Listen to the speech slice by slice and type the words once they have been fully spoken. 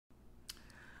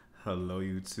Hello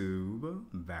YouTube,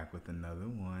 back with another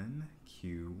one.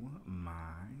 Cue my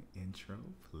intro,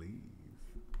 please.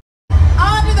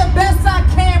 I'll do the best I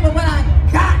can with what I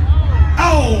got.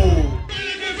 Oh!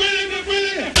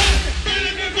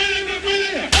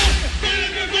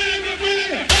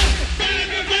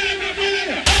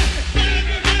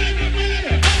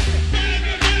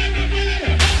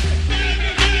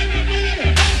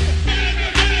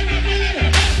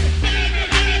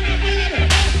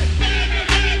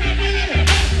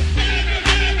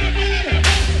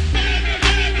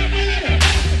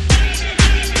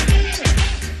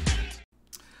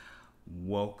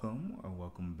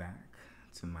 Welcome back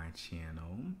to my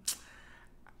channel.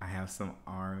 I have some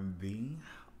R&B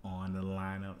on the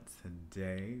lineup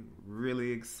today.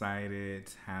 Really excited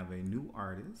to have a new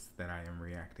artist that I am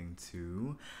reacting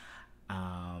to.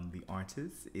 The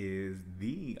artist is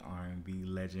the R&B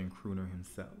legend crooner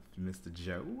himself, Mr.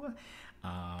 Joe.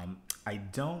 I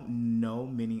don't know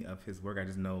many of his work. I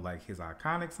just know like his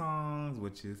iconic songs,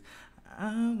 which is I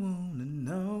Wanna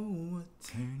Know What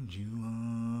Turned You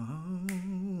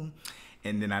On.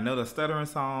 And then I know the stuttering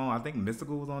song, I think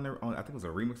Mystical was on there. I think it was a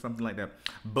remix, something like that.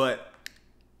 But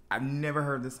I've never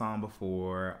heard this song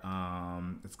before.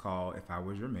 It's called If I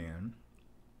Was Your Man.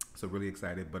 So really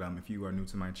excited. But if you are new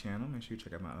to my channel, make sure you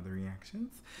check out my other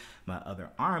reactions, my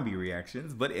other R&B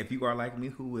reactions. But if you are like me,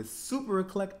 who is super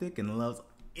eclectic and loves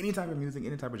any type of music,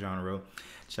 any type of genre,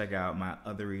 check out my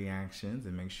other reactions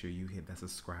and make sure you hit that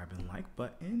subscribe and like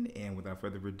button. And without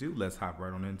further ado, let's hop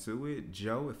right on into it.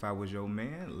 Joe, If I Was Your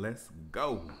Man, let's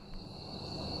go.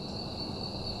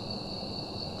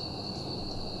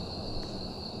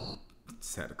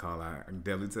 Just had to call out. I can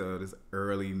definitely tell this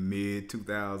early mid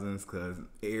 2000s because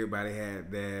everybody had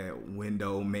that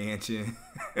window mansion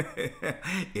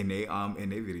in their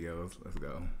videos. Let's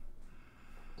go.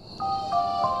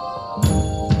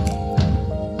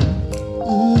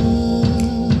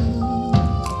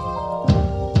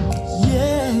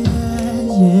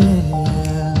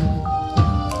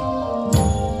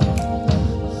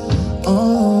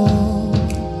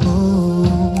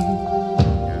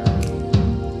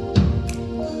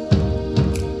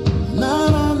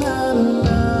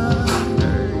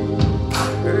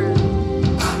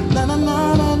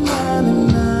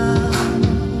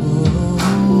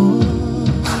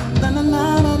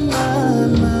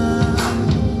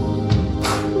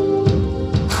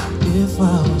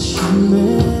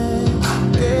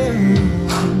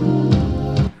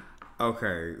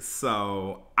 Okay,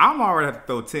 so I'm already have to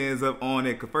throw tens up on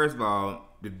it. Cause first of all,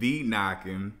 the beat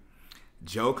knocking,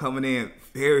 Joe coming in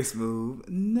very smooth.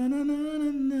 Na na na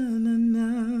na na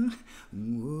na.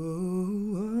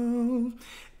 Whoa.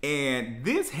 And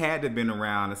this had to have been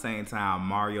around the same time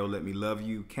Mario Let Me Love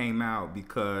You came out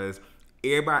because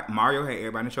Mario had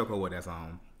everybody in the chokehold with that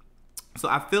song. So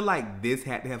I feel like this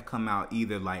had to have come out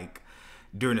either like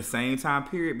during the same time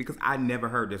period because I never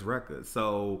heard this record.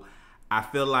 So I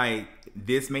feel like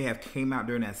this may have came out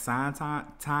during that same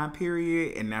time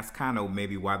period, and that's kind of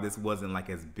maybe why this wasn't like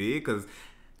as big. Cause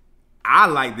I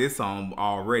like this song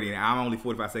already, and I'm only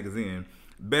 45 seconds in.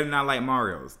 Better not like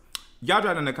Mario's. Y'all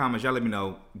drop it in the comments. Y'all let me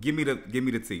know. Give me the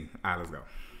tea. All right, let's go.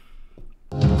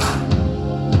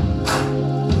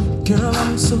 Girl,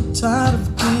 I'm so tired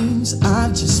of games. I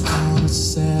just wanna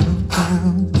settle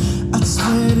down. I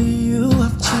swear to you,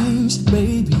 I've changed,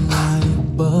 baby. Why you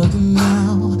bugging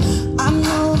now? I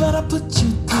know that I put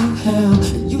you through hell,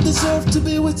 and you deserve to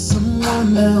be with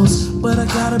someone else. But I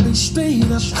gotta be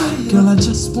straight up, girl. I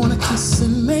just wanna kiss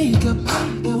and make up.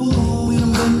 Ooh, we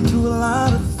done been through a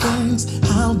lot of things.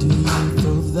 How do you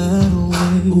throw that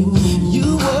away? Ooh,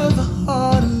 you were the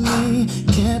heart of me.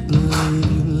 Can't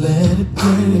believe you let it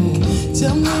break.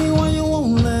 Tell me why you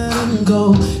won't let him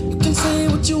go. You can say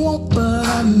what you want, but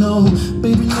I know,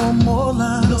 baby, no more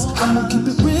lies. I'm gonna keep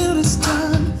it real this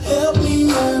time. Help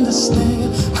me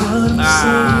understand what I'm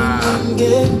saying and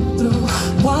get through.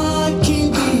 Why I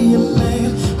can't be a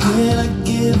man when I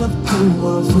give up the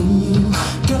world for you?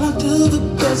 Girl, I'll do the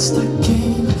best I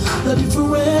can. Love you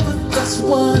forever, that's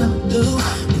what I'll do.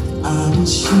 If I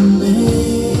was your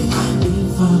man,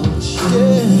 if I was your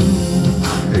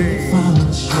man, if I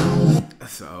was your man.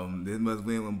 So this must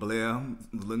be when Blair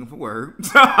was looking for work.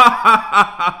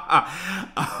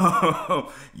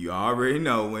 You already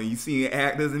know when you see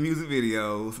actors in music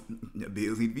videos, the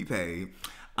bills need to be paid.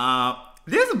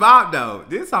 This is about though.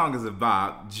 This song is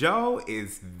about Joe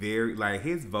is very like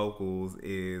his vocals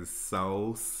is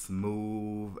so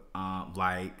smooth.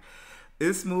 Like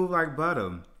it's smooth like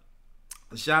butter.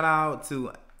 Shout out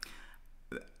to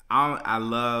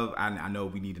I know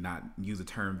we need to not use the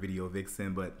term video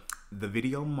vixen, but the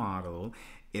video model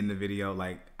in the video,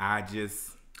 like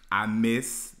I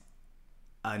miss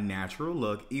a natural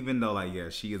look, even though like yeah,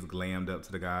 she is glammed up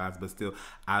to the gods, but still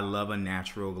I love a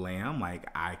natural glam. Like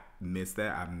I miss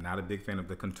that. I'm not a big fan of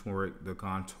the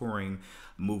contouring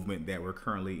movement that we're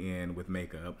currently in with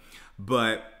makeup.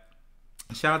 But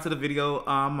shout out to the video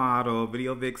model,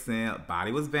 video vixen.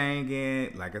 Body was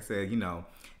banging. Like I said, you know,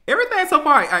 everything so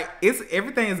far,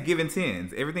 everything is giving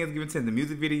tens. Everything is giving tens. The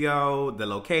music video, the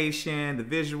location, the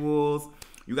visuals.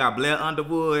 You got Blair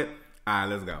Underwood. All right,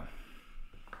 let's go.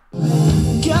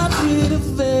 Got rid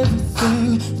of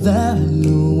everything that I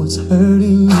knew was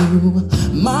hurting you.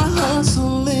 My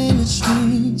hustle in the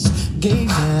streets gave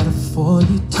that up for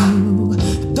you too.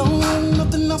 Don't want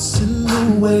nothing else in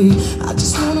the way. I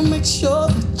just wanna make sure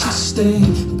that you stay.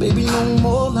 Baby, no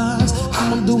more lies.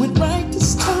 I'ma do it right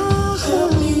this time.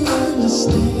 Help me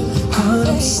understand what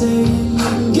I'm saying.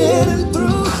 I'm getting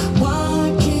through. Why I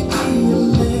can't be a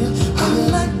man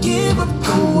when I give up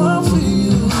the world for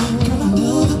you? Girl, I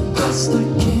do the best I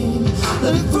can.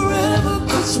 Let it forever,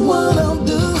 that's what I'll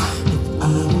do. If I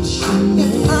was your man,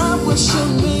 if I was your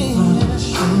man,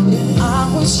 if I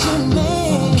was your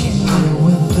man, I can't live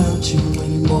without you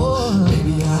anymore.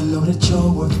 Baby, I know that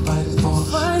you're worth fighting for.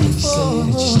 They say that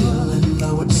you're still in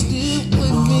love with me.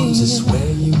 Your arms is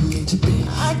where you need to be.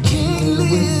 I can't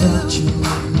live without you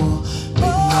anymore. Baby,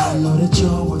 I know that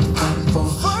you're worth fighting for.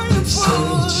 They say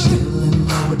that you're still in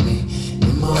love with me.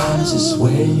 Your arms is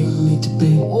where you need to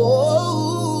be.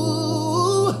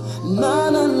 Na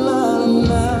na na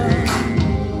na.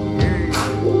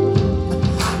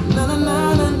 Na na na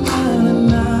na na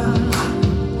na.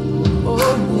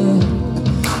 Oh yeah.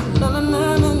 Na na na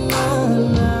na na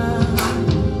na.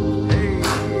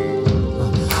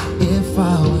 If I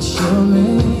was your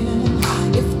man,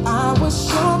 if I was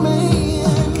your man,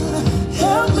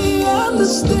 help me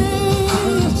understand.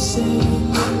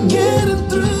 Getting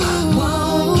through. Why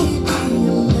keep being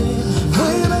a man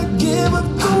when I give up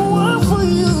the world for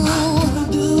you?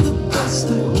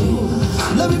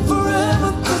 Love you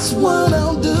forever, that's what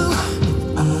I'll do.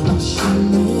 If I was your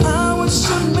man, I was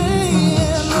your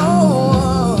man.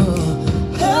 Oh,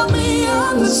 help me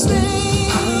understand.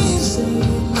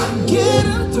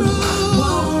 Getting through.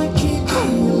 Why I can't be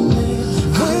a man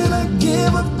when I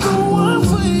give up the world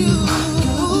for you?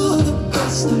 Do the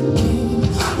best I can.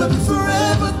 Love you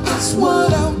forever, that's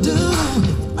what I'll do.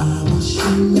 If I was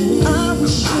your man, I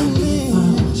was your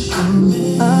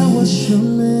man. I was your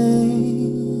man.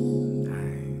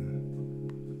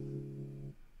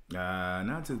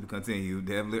 Not to continue,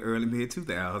 definitely early mid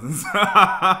 2000s,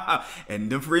 and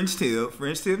the French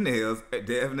tip nails,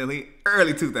 definitely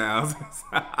early 2000s.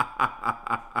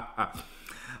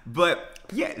 But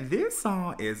yeah, this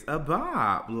song is a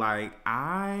bop. Like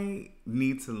I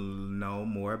need to know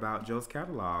more about Joe's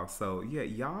catalog. So yeah,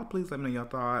 y'all please let me know your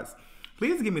thoughts.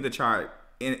 Please give me the chart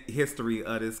in history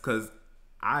of this because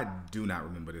I do not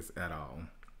remember this at all.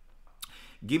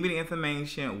 Give me the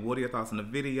information. What are your thoughts on the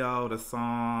video, the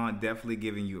song? Definitely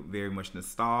giving you very much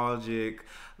nostalgia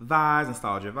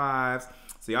vibes.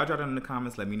 So y'all drop down in the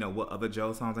comments. Let me know what other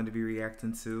Joe songs I need to be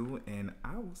reacting to. And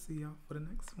I will see y'all for the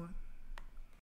next one.